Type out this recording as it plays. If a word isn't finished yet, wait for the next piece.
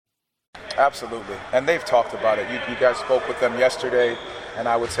Absolutely. And they've talked about it. You guys spoke with them yesterday, and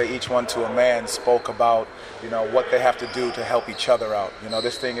I would say each one to a man spoke about, what they have to do to help each other out.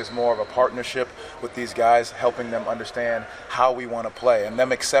 This thing is more of a partnership with these guys, helping them understand how we want to play and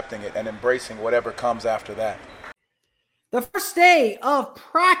them accepting it and embracing whatever comes after that. The first day of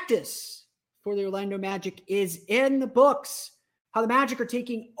practice for the Orlando Magic is in the books. How the Magic are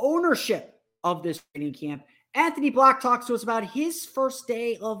taking ownership of this training camp. Anthony Black talks to us about his first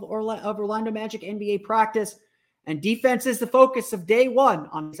day of Orlando Magic NBA practice, and defense is the focus of day one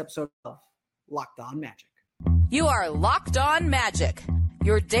on this episode of Locked On Magic. You are Locked On Magic,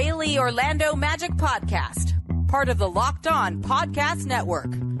 your daily Orlando Magic podcast, part of the Locked On Podcast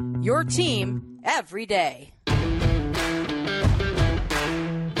Network, your team every day.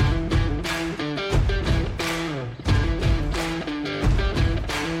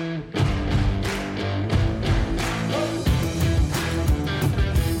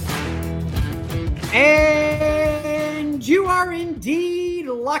 And you are indeed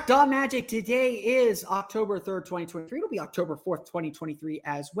Locked On Magic. Today is October 3rd, 2023. It'll be October 4th, 2023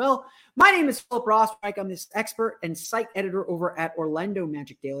 as well. My name is Philip Rossreich. I'm this expert and site editor over at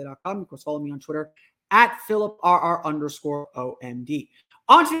OrlandoMagicDaily.com. Of course, follow me on Twitter at PhilipRR_OMD.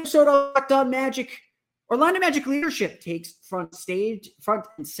 On today's episode of Locked On Magic, Orlando Magic leadership takes front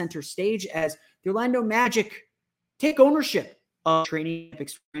and center stage as the Orlando Magic take ownership of training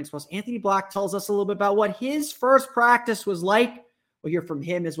experience. Plus, Anthony Black tells us a little bit about what his first practice was like. We'll hear from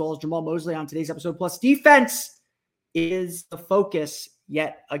him as well as Jamal Mosley on today's episode. Plus, defense is the focus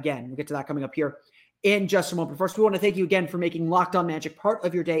yet again. We'll get to that coming up here in just a moment. First, we want to thank you again for making Locked On Magic part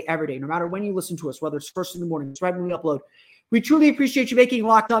of your day every day, no matter when you listen to us, whether it's first in the morning, it's right when we upload. We truly appreciate you making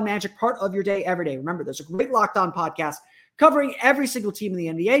Locked On Magic part of your day every day. Remember, there's a great Locked On podcast covering every single team in the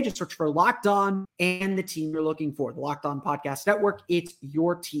NBA. Just search for Locked On and the team you're looking for. The Locked On Podcast Network. It's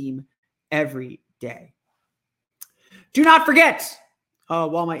your team every day. Do not forget,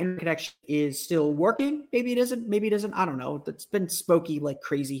 while my internet connection is still working, maybe it isn't, I don't know. It's been spooky like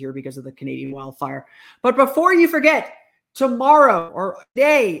crazy here because of the Canadian wildfire. But before you forget, tomorrow or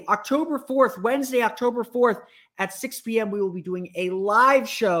day, October 4th, Wednesday, October 4th at 6 p.m., we will be doing a live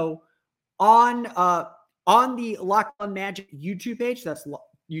show on the Locked On Magic YouTube page. That's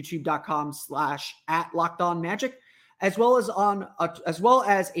youtube.com/@LockedOnMagic, as well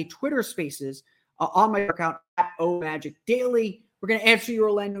as a Twitter Spaces on my account at @OMagicDaily. We're going to answer your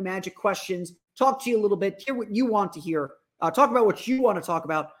Orlando Magic questions, talk to you a little bit, hear what you want to hear, talk about what you want to talk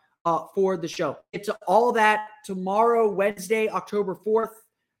about for the show. It's all that tomorrow, Wednesday, October 4th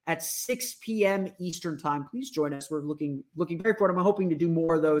at 6 p.m. Eastern time. Please join us. We're looking very forward. I'm hoping to do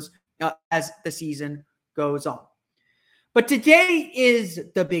more of those as the season goes on. But today is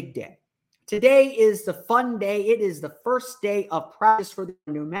the big day. Today is the fun day. It is the first day of practice for the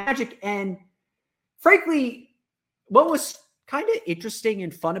Orlando Magic. And frankly, what was kind of interesting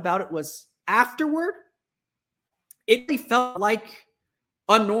and fun about it was afterward, it really felt like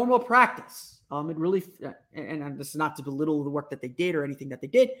a normal practice. It really, and this is not to belittle the work that they did or anything that they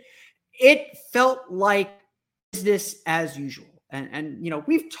did. It felt like business as usual. And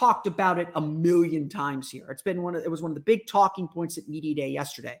we've talked about it a million times here. It was one of the big talking points at Media Day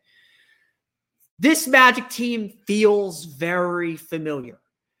yesterday. This Magic team feels very familiar.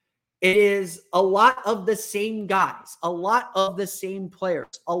 It is a lot of the same guys, a lot of the same players,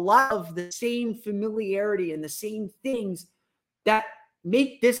 a lot of the same familiarity and the same things that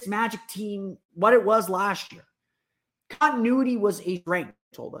make this Magic team what it was last year. Continuity was a strength,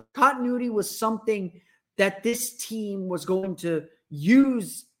 I told us. Continuity was something that this team was going to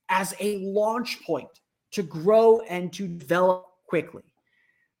use as a launch point to grow and to develop quickly.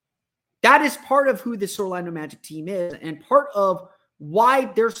 That is part of who this Orlando Magic team is and part of why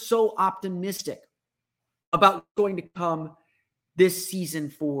they're so optimistic about what's going to come this season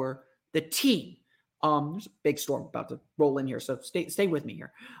for the team. There's a big storm about to roll in here, so stay with me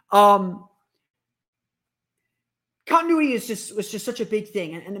here. Continuity was just such a big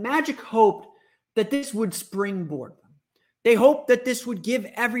thing, and the Magic hoped that this would springboard them. They hoped that this would give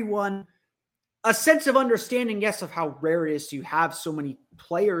everyone a sense of understanding, yes, of how rare it is to have so many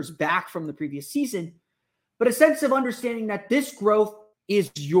players back from the previous season, but a sense of understanding that this growth is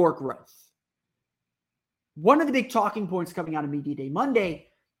your growth. One of the big talking points coming out of Media Day Monday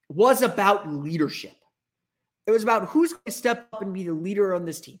was about leadership. It was about who's going to step up and be the leader on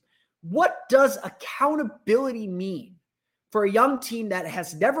this team. What does accountability mean for a young team that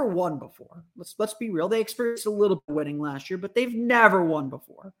has never won before? Let's be real. They experienced a little bit of winning last year, but they've never won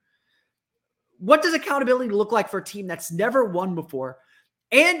before. What does accountability look like for a team that's never won before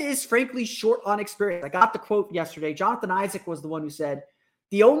and is frankly short on experience? I got the quote yesterday. Jonathan Isaac was the one who said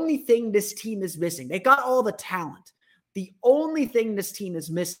The only thing this team is missing, they got all the talent. The only thing this team is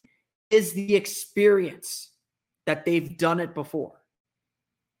missing is the experience that they've done it before.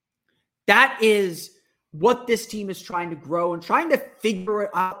 That is what this team is trying to grow and trying to figure it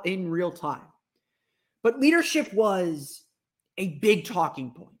out in real time. But leadership was a big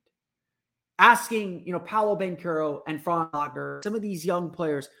talking point. Asking, Paolo Banchero and Franz Wagner, some of these young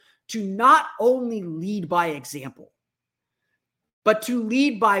players, to not only lead by example, but to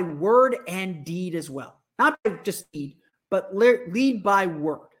lead by word and deed as well. Not just deed, but lead by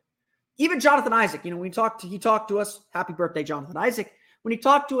word. Even Jonathan Isaac, when he talked to us, happy birthday, Jonathan Isaac. When he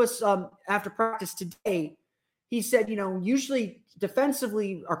talked to us after practice today, he said, usually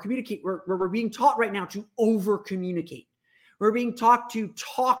defensively, we're being taught right now to over-communicate. We're being taught to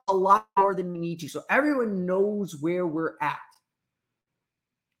talk a lot more than we need to. So everyone knows where we're at.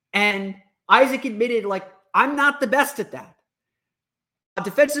 And Isaac admitted, I'm not the best at that.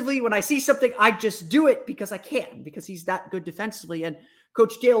 Defensively, when I see something, I just do it because I can, because he's that good defensively. And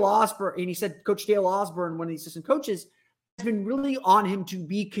Coach Dale Osborne, and he said Coach Dale Osborne, one of the assistant coaches, has been really on him to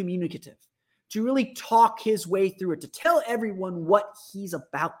be communicative, to really talk his way through it, to tell everyone what he's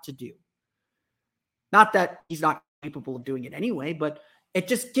about to do. Not that he's not capable of doing it anyway, but it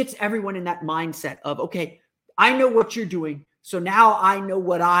just gets everyone in that mindset of, okay, I know what you're doing, so now I know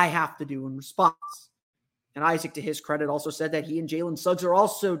what I have to do in response. And Isaac, to his credit, also said that he and Jalen Suggs are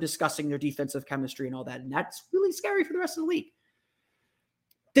also discussing their defensive chemistry and all that. And that's really scary for the rest of the league.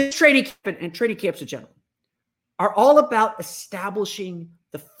 This training camp and training camps in general are all about establishing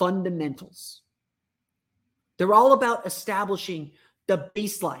the fundamentals. They're all about establishing the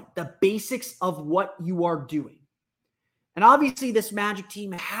baseline, the basics of what you are doing. And obviously this Magic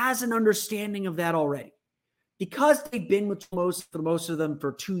team has an understanding of that already because they've been with most of them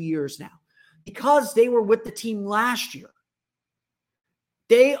for 2 years now. Because they were with the team last year,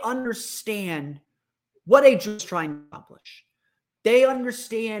 they understand what a Drew is trying to accomplish. They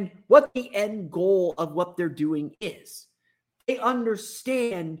understand what the end goal of what they're doing is. They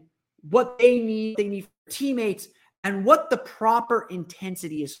understand what they need for teammates and what the proper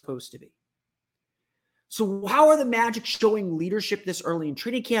intensity is supposed to be. So how are the Magic showing leadership this early in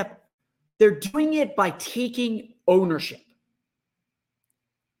training camp? They're doing it by taking ownership.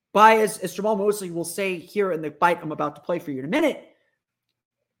 By, as Jamal Mosley will say here in the bite I'm about to play for you in a minute,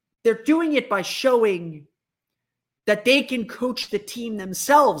 they're doing it by showing that they can coach the team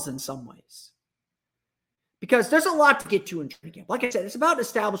themselves in some ways. Because there's a lot to get to in training camp. Like I said, it's about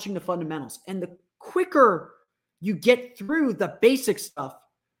establishing the fundamentals. And the quicker you get through the basic stuff,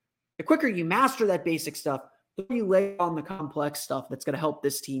 the quicker you master that basic stuff, the more you lay on the complex stuff that's going to help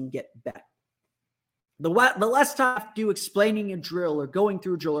this team get better. The less time you have to do explaining a drill or going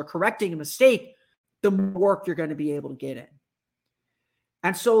through a drill or correcting a mistake, the more work you're going to be able to get in.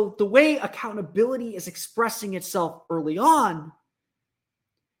 And so the way accountability is expressing itself early on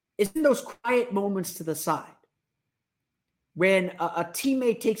is in those quiet moments to the side. When a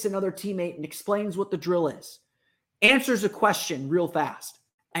teammate takes another teammate and explains what the drill is, answers a question real fast,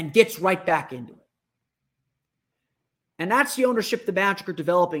 and gets right back into it. And that's the ownership the Magic are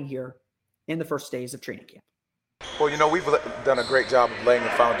developing here in the first days of training camp. Well, we've done a great job of laying the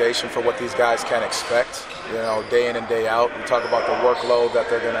foundation for what these guys can expect, day in and day out. We talk about the workload that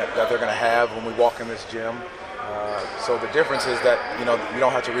they're gonna have when we walk in this gym. So the difference is that, you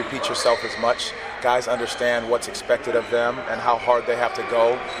don't have to repeat yourself as much. Guys understand what's expected of them and how hard they have to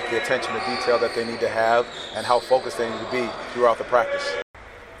go, the attention to detail that they need to have, and how focused they need to be throughout the practice.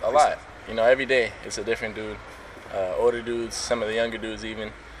 A lot. Every day it's a different dude. Older dudes, some of the younger dudes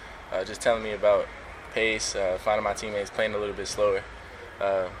even, just telling me about pace, finding my teammates playing a little bit slower,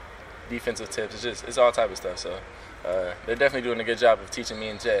 defensive tips. It's all type of stuff. So they're definitely doing a good job of teaching me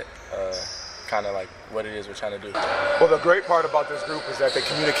and Jet kind of like what it is we're trying to do. Well, the great part about this group is that they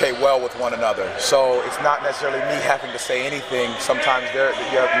communicate well with one another. So it's not necessarily me having to say anything. Sometimes you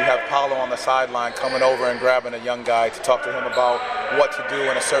have Paolo on the sideline coming over and grabbing a young guy to talk to him about what to do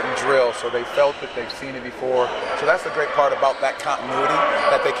in a certain drill. So they felt it, they've seen it before. So that's the great part about that continuity,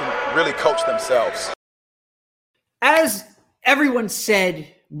 that they can really coach themselves. As everyone said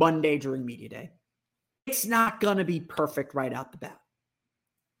Monday during media day, it's not going to be perfect right out the bat.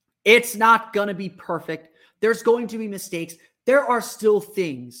 It's not going to be perfect. There's going to be mistakes. There are still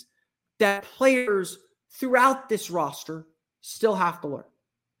things that players throughout this roster still have to learn.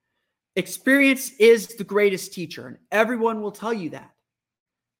 Experience is the greatest teacher, and everyone will tell you that.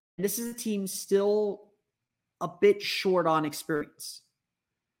 And this is a team still a bit short on experience.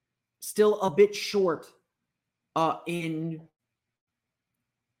 Still a bit short in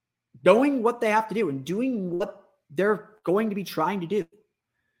knowing what they have to do and doing what they're going to be trying to do.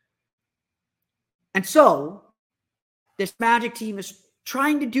 And so this Magic team is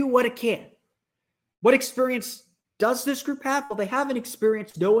trying to do what it can. What experience does this group have? Well, they have an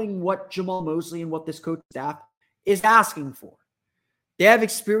experience knowing what Jamahl Mosley and what this coach staff is asking for. They have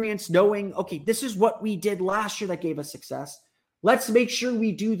experience knowing, okay, this is what we did last year that gave us success. Let's make sure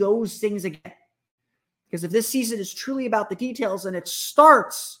we do those things again. Because if this season is truly about the details, and it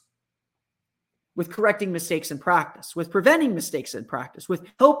starts with correcting mistakes in practice, with preventing mistakes in practice, with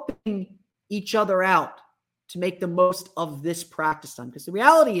helping each other out to make the most of this practice time. Because the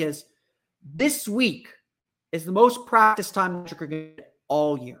reality is, this week is the most practice time you're going to get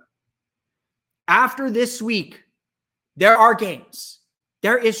all year. After this week, there are games.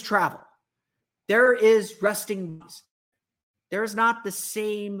 There is travel. There is resting. There is not the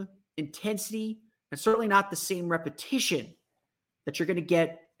same intensity and certainly not the same repetition that you're going to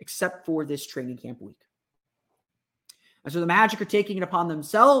get except for this training camp week. And so the Magic are taking it upon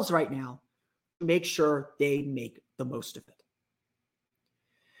themselves right now to make sure they make the most of it.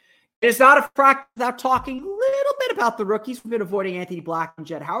 It's not a practice without talking a little bit about the rookies. We've been avoiding Anthony Black and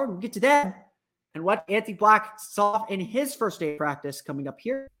Jett Howard. We'll get to them and what Anthony Black saw in his first day of practice coming up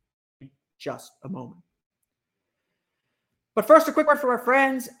here in just a moment. But first, a quick word from our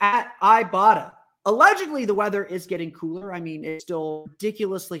friends at Ibotta. Allegedly, the weather is getting cooler. I mean, it's still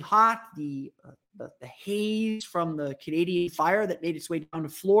ridiculously hot. The haze from the Canadian fire that made its way down to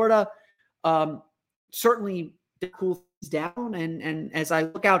Florida certainly did cool things down. And as I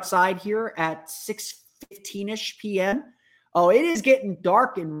look outside here at 6:15-ish p.m., it is getting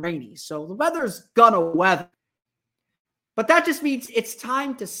dark and rainy. So the weather's gonna weather. But that just means it's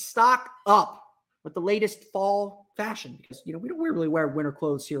time to stock up with the latest fall fashion because, we don't really wear winter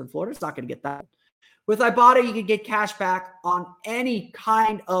clothes here in Florida. It's not going to get that. With Ibotta, you can get cash back on any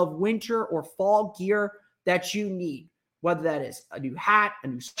kind of winter or fall gear that you need, whether that is a new hat, a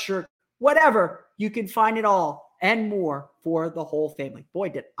new shirt, whatever. You can find it all and more for the whole family. Boy,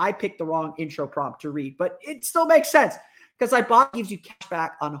 did I pick the wrong intro prompt to read, but it still makes sense because Ibotta gives you cash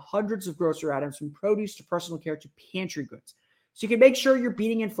back on hundreds of grocery items from produce to personal care to pantry goods. So you can make sure you're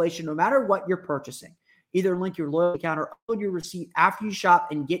beating inflation no matter what you're purchasing. Either link your loyalty account or upload your receipt after you shop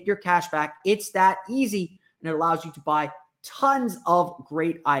and get your cash back. It's that easy, and it allows you to buy tons of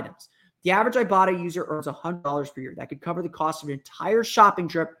great items. The average Ibotta user earns $100 per year. That could cover the cost of an entire shopping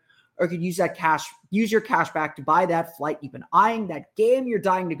trip, or you could use your cash back to buy that flight you've been eyeing, that game you're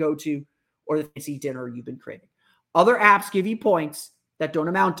dying to go to, or the fancy dinner you've been craving. Other apps give you points that don't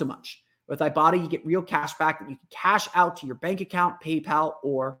amount to much. With Ibotta, you get real cash back that you can cash out to your bank account, PayPal,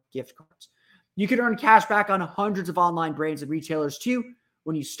 or gift cards. You can earn cash back on hundreds of online brands and retailers too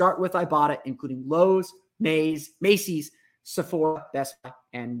when you start with Ibotta, including Lowe's, Macy's, Sephora, Best Buy,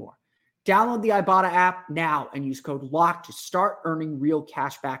 and more. Download the Ibotta app now and use code LOCK to start earning real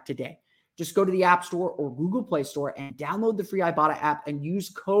cash back today. Just go to the App Store or Google Play Store and download the free Ibotta app and use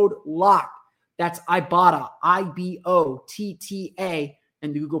code LOCK. That's Ibotta, IBOTTA,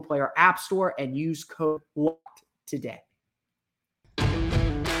 in the Google Play or App Store and use code LOCK today.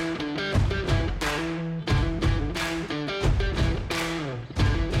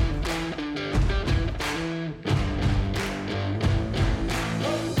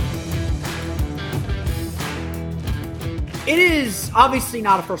 It is obviously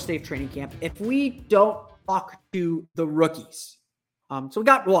not a first day of training camp if we don't talk to the rookies. So we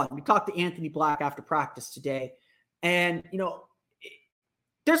got one. We talked to Anthony Black after practice today. And,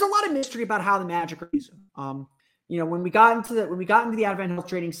 there's a lot of mystery about how the Magic are using him. When we got into the Advent Health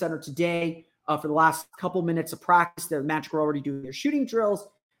Training Center today for the last couple minutes of practice, the Magic were already doing their shooting drills.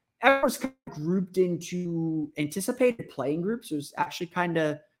 Everyone was kind of grouped into anticipated playing groups. It was actually kind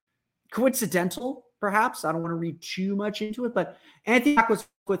of coincidental, perhaps. I don't want to read too much into it, but Anthony Black was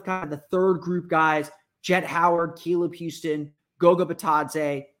with kind of the third group guys: Jett Howard, Caleb Houston, Goga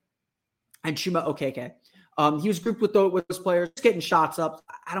Batadze, and Chuma Okeke. He was grouped with those players, getting shots up.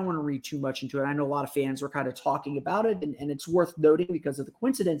 I don't want to read too much into it. I know a lot of fans were kind of talking about it, and it's worth noting because of the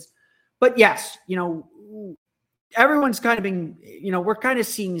coincidence. But yes, everyone's kind of been, we're kind of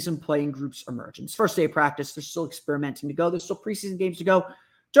seeing some playing groups emerge. It's first day of practice. They're still experimenting to go. There's still preseason games to go.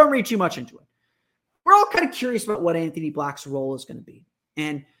 Don't read too much into it. We're all kind of curious about what Anthony Black's role is going to be.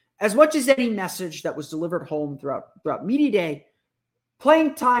 And as much as any message that was delivered home throughout media day,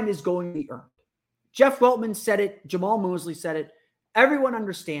 playing time is going to be earned. Jeff Weltman said it. Jamahl Mosley said it. Everyone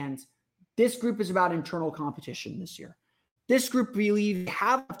understands this group is about internal competition this year. This group believes they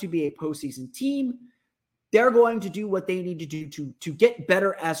have to be a postseason team. They're going to do what they need to do to get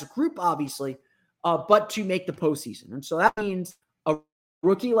better as a group, obviously, but to make the postseason. And so that means a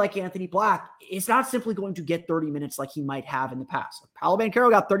rookie like Anthony Black is not simply going to get 30 minutes like he might have in the past. Paolo Banchero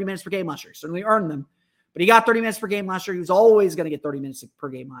got 30 minutes per game last year. Certainly earned them, but he got 30 minutes per game last year. He was always going to get 30 minutes per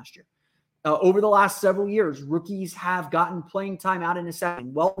game last year. Over the last several years, rookies have gotten playing time out in a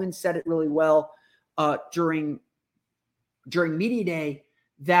second. Wellman said it really well during media day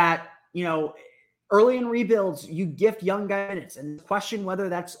that, early in rebuilds, you gift young guys minutes and question whether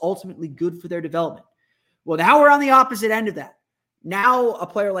that's ultimately good for their development. Well, now we're on the opposite end of that. Now a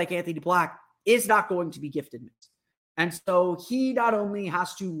player like Anthony Black is not going to be gifted minutes. And so he not only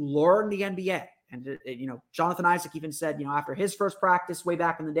has to learn the NBA, and, Jonathan Isaac even said, after his first practice way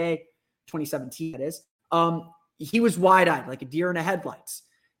back in the day, 2017, that is, he was wide-eyed like a deer in the headlights.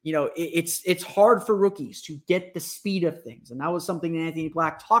 It's hard for rookies to get the speed of things. And that was something that Anthony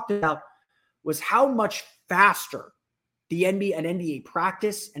Black talked about, was how much faster an NBA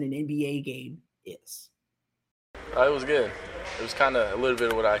practice and an NBA game is. It was good. It was kind of a little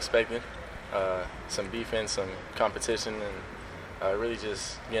bit of what I expected. Some defense, some competition, and really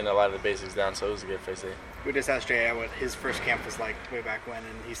just getting a lot of the basics down, so it was a good first day. We just asked Jay what his first camp was like way back when,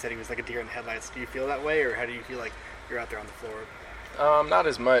 and he said he was like a deer in the headlights. Do you feel that way, or how do you feel like you're out there on the floor? Not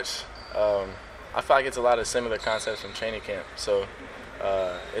as much. I feel like it's a lot of similar concepts from training camp. So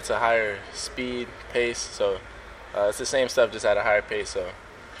it's a higher speed, pace. So it's the same stuff, just at a higher pace. So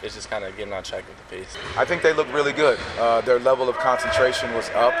it's just kind of getting on track with the pace. I think they look really good. Their level of concentration was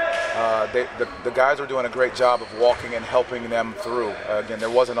up. The guys were doing a great job of walking and helping them through. Again, there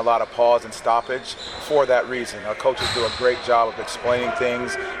wasn't a lot of pause and stoppage for that reason. Our coaches do a great job of explaining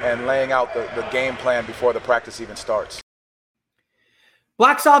things and laying out the game plan before the practice even starts.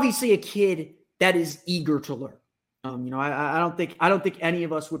 Black's obviously a kid that is eager to learn. I don't think any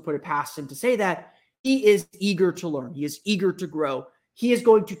of us would put it past him to say that. He is eager to learn. He is eager to grow. He is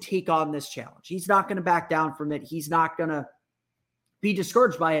going to take on this challenge. He's not going to back down from it. He's not going to be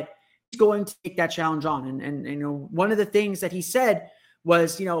discouraged by it. He's going to take that challenge on. And one of the things that he said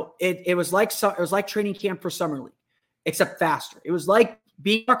was, it was like training camp for summer league, except faster. It was like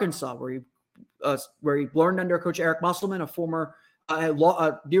being in Arkansas, where he learned under Coach Eric Musselman, a former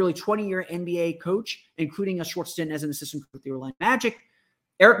nearly 20-year NBA coach, including a short stint as an assistant coach with the Orlando Magic.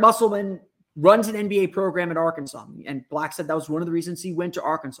 Eric Musselman runs an NBA program at Arkansas, and Black said that was one of the reasons he went to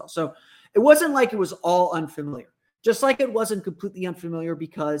Arkansas. So it wasn't like it was all unfamiliar, just like it wasn't completely unfamiliar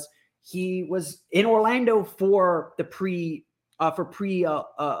because he was in Orlando for the pre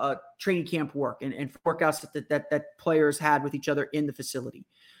training camp work and workouts that players had with each other in the facility.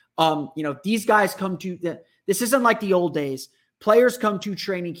 These guys come to this isn't like the old days. Players come to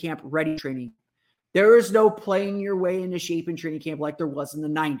training camp ready training. There is no playing your way into shape in training camp like there was in the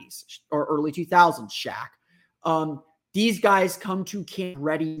 90s or early 2000s, Shaq. These guys come to camp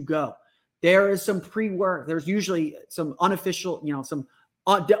ready to go. There is some pre-work. There's usually some unofficial, some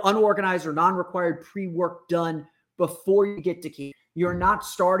unorganized or non-required pre-work done before you get to camp. You're not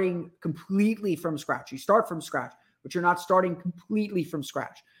starting completely from scratch. You start from scratch, but you're not starting completely from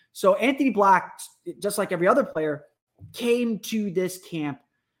scratch. So Anthony Black, just like every other player, came to this camp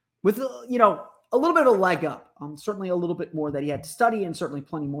with, a little bit of a leg up. Certainly a little bit more that he had to study and certainly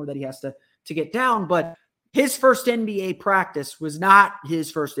plenty more that he has to get down. But his first NBA practice was not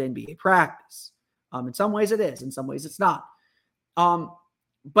his first NBA practice. In some ways it is. In some ways it's not.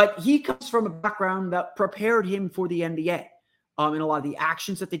 But he comes from a background that prepared him for the NBA in a lot of the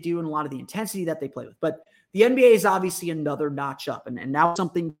actions that they do and a lot of the intensity that they play with. But the NBA is obviously another notch up. And now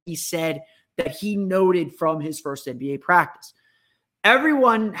something he said that he noted from his first NBA practice.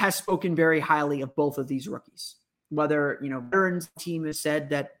 Everyone has spoken very highly of both of these rookies. Whether, veterans team has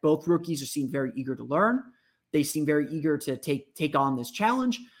said that both rookies seem very eager to learn. They seem very eager to take on this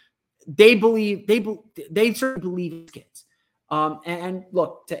challenge. They certainly believe in kids. And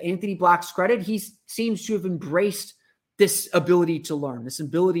look, to Anthony Black's credit, he seems to have embraced this ability to learn, this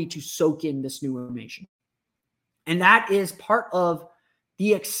ability to soak in this new information. And that is part of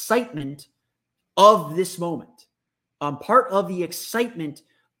the excitement of this moment. Part of the excitement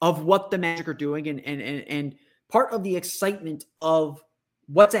of what the Magic are doing and part of the excitement of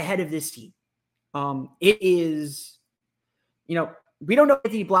what's ahead of this team. It is, we don't know what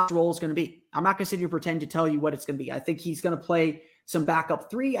Anthony Black's role is going to be. I'm not going to sit here and pretend to tell you what it's going to be. I think he's going to play some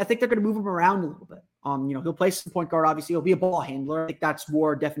backup three. I think they're going to move him around a little bit. He'll play some point guard. Obviously, he'll be a ball handler. I think that's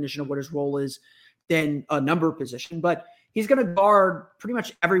more a definition of what his role is than a number position. But he's going to guard pretty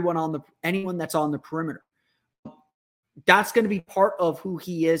much anyone that's on the perimeter. That's going to be part of who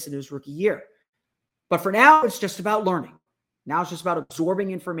he is in his rookie year. But for now, it's just about learning. Now it's just about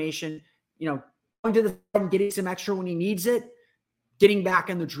absorbing information, going to the and getting some extra when he needs it, getting back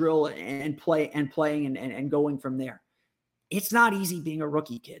in the drill and playing and going from there. It's not easy being a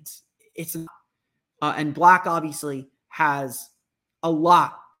rookie, kids. It's not. And Black obviously has a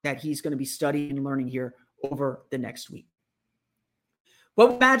lot that he's going to be studying and learning here over the next week. What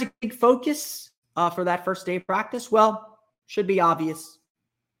was Magic's big focus for that first day of practice? Well, should be obvious.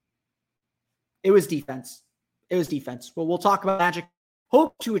 It was defense. Well, we'll talk about Magic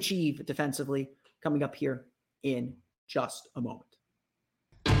hope to achieve defensively coming up here in just a moment.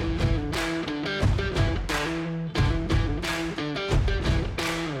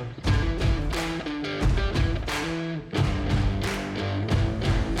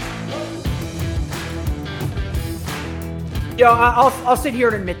 I'll sit here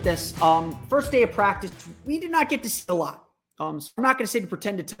and admit this. First day of practice, we did not get to see a lot. So I'm not going to sit and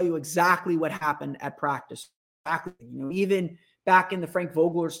pretend to tell you exactly what happened at practice. Exactly. Even back in the Frank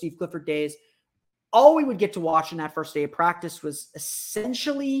Vogel or Steve Clifford days, all we would get to watch in that first day of practice was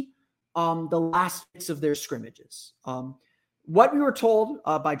essentially the last bits of their scrimmages. What we were told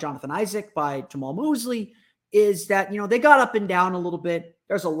by Jonathan Isaac, by Jamal Mosley, is that, they got up and down a little bit.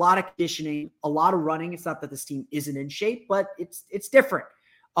 There's a lot of conditioning, a lot of running. It's not that this team isn't in shape, but it's different.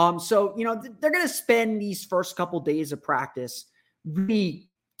 So they're going to spend these first couple days of practice really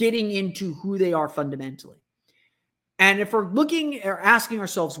getting into who they are fundamentally. And if we're looking or asking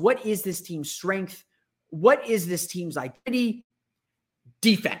ourselves, what is this team's strength? What is this team's identity?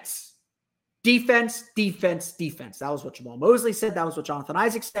 Defense. Defense. That was what Jamal Mosley said. That was what Jonathan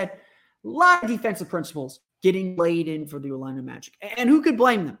Isaac said. A lot of defensive principles getting laid in for the Orlando Magic. And who could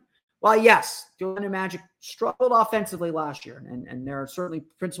blame them? Well, yes, the Orlando Magic struggled offensively last year, and there are certainly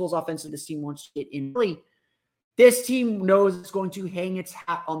principles offensively this team wants to get in. Really, this team knows it's going to hang its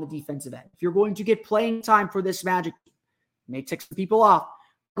hat on the defensive end. If you're going to get playing time for this Magic team, it may tick some people off,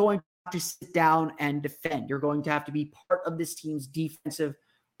 you're going to have to sit down and defend. You're going to have to be part of this team's defensive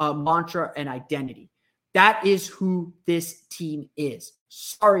mantra and identity. That is who this team is.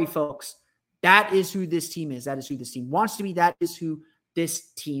 Sorry, folks. That is who this team is. That is who this team wants to be. That is who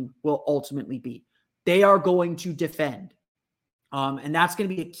this team will ultimately be. They are going to defend. And that's going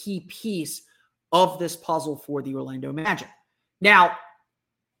to be a key piece of this puzzle for the Orlando Magic. Now,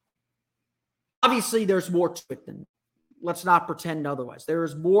 obviously, there's more to it than, let's not pretend otherwise. There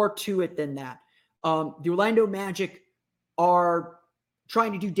is more to it than that. The Orlando Magic are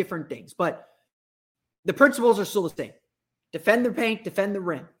trying to do different things, but the principles are still the same. Defend the paint, defend the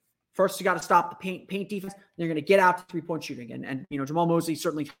rim. First, you got to stop the paint defense. They're going to get out to three-point shooting. And Jamal Mosley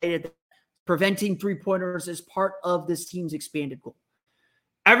certainly stated that preventing three-pointers is part of this team's expanded goal.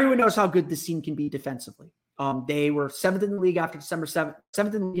 Everyone knows how good this team can be defensively. They were 7th in the league after December 7th,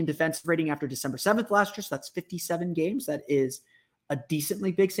 7th in the league in defensive rating after December 7th last year. So that's 57 games. That is a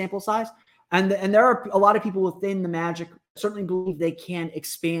decently big sample size. And there are a lot of people within the Magic certainly believe they can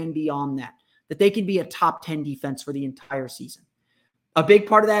expand beyond that they can be a top 10 defense for the entire season. A big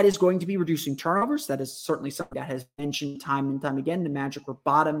part of that is going to be reducing turnovers. That is certainly something that has mentioned time and time again. The Magic were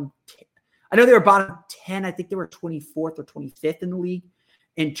bottom 10. I know they were bottom 10. I think they were 24th or 25th in the league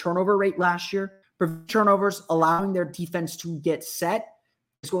in turnover rate last year. Prevent turnovers, allowing their defense to get set,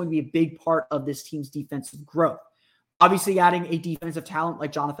 is going to be a big part of this team's defensive growth. Obviously, adding a defensive talent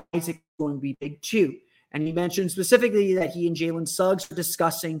like Jonathan Isaac is going to be big too. And he mentioned specifically that he and Jalen Suggs are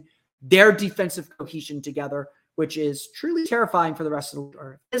discussing their defensive cohesion together, which is truly terrifying for the rest of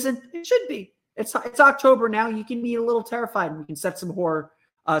the league. It should be. It's October now. You can be a little terrified, and we can set some horror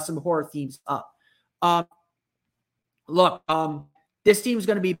themes up. This team is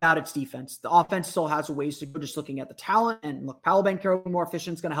going to be about its defense. The offense still has a ways to go, just looking at the talent. And look, Paolo Banchero being more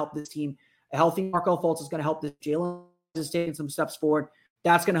efficient is going to help this team. A healthy Markelle Fultz is going to help this. Jalen is taking some steps forward.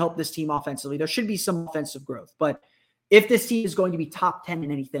 That's going to help this team offensively. There should be some offensive growth. But if this team is going to be top 10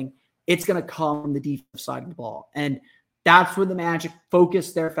 in anything, it's going to come from the defensive side of the ball. And that's where the Magic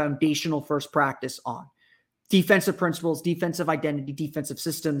focus their foundational first practice on. Defensive principles, defensive identity, defensive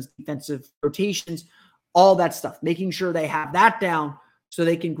systems, defensive rotations, all that stuff. Making sure they have that down so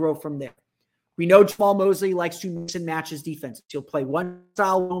they can grow from there. We know Jamal Mosley likes to mix and match his defense. He'll play one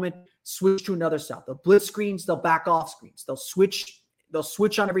style moment, switch to another style. They'll blitz screens, they'll back off screens. They'll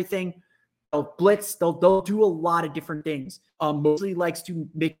switch on everything. They'll blitz. They'll do a lot of different things. Mosley likes to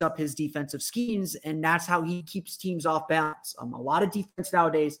mix up his defensive schemes, and that's how he keeps teams off balance. A lot of defense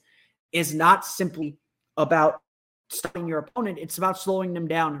nowadays is not simply about stopping your opponent. It's about slowing them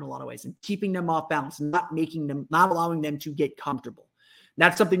down in a lot of ways and keeping them off balance, not allowing them to get comfortable. And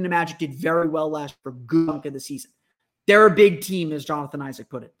that's something the Magic did very well last for a good chunk of the season. They're a big team, as Jonathan Isaac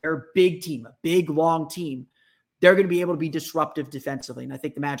put it. They're a big team, a big, long team. They're going to be able to be disruptive defensively, and I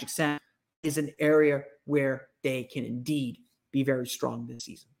think the Magic Center is an area where they can indeed be very strong this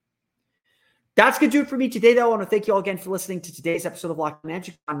season. That's going to do it for me today, though. I want to thank you all again for listening to today's episode of Locked On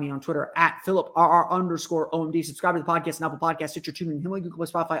Magic. Find me on Twitter at @PhilipRR_OMD. Subscribe to the podcast on Apple Podcasts, Stitcher, TuneIn, Himalaya, Google,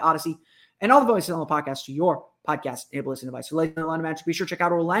 Spotify, Odyssey, and all the voices on the podcast to your podcast enable listening device. So, ladies and Orlando Magic, be sure to check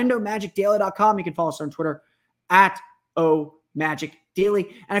out OrlandoMagicDaily.com. You can follow us on Twitter at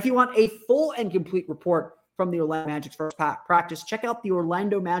OMagicDaily. And if you want a full and complete report from the Orlando Magic's first practice, check out the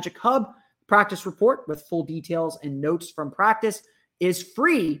Orlando Magic Hub practice report with full details and notes from practice. Is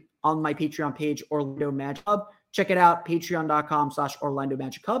free on my Patreon page, Orlando Magic Hub. Check it out, patreon.com/Orlando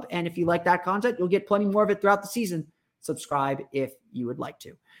Magic Hub. And if you like that content, you'll get plenty more of it throughout the season. Subscribe if you would like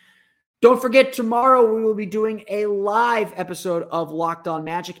to. Don't forget, tomorrow we will be doing a live episode of Locked On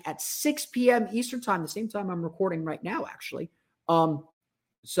Magic at 6 p.m. Eastern Time, the same time I'm recording right now, actually.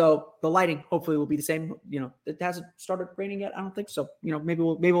 So the lighting hopefully will be the same. It hasn't started raining yet, I don't think so. Maybe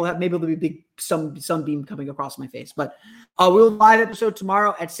there'll be a big sunbeam coming across my face. But we'll live episode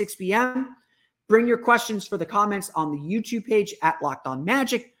tomorrow at 6 p.m. Bring your questions for the comments on the YouTube page at Locked On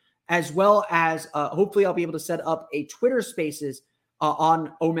Magic, as well as hopefully I'll be able to set up a Twitter Spaces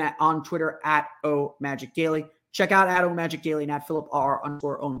on Twitter at OMagicDaily. Check out at OMagicDaily and at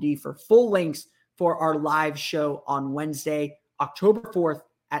PhilipRR_OMD for full links for our live show on Wednesday, October 4th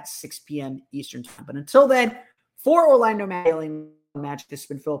at 6 p.m. Eastern Time. But until then, for Orlando Magic, this has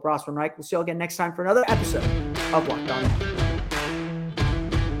been Philip Rossman-Reich. We'll see you all again next time for another episode of Locked On Magic.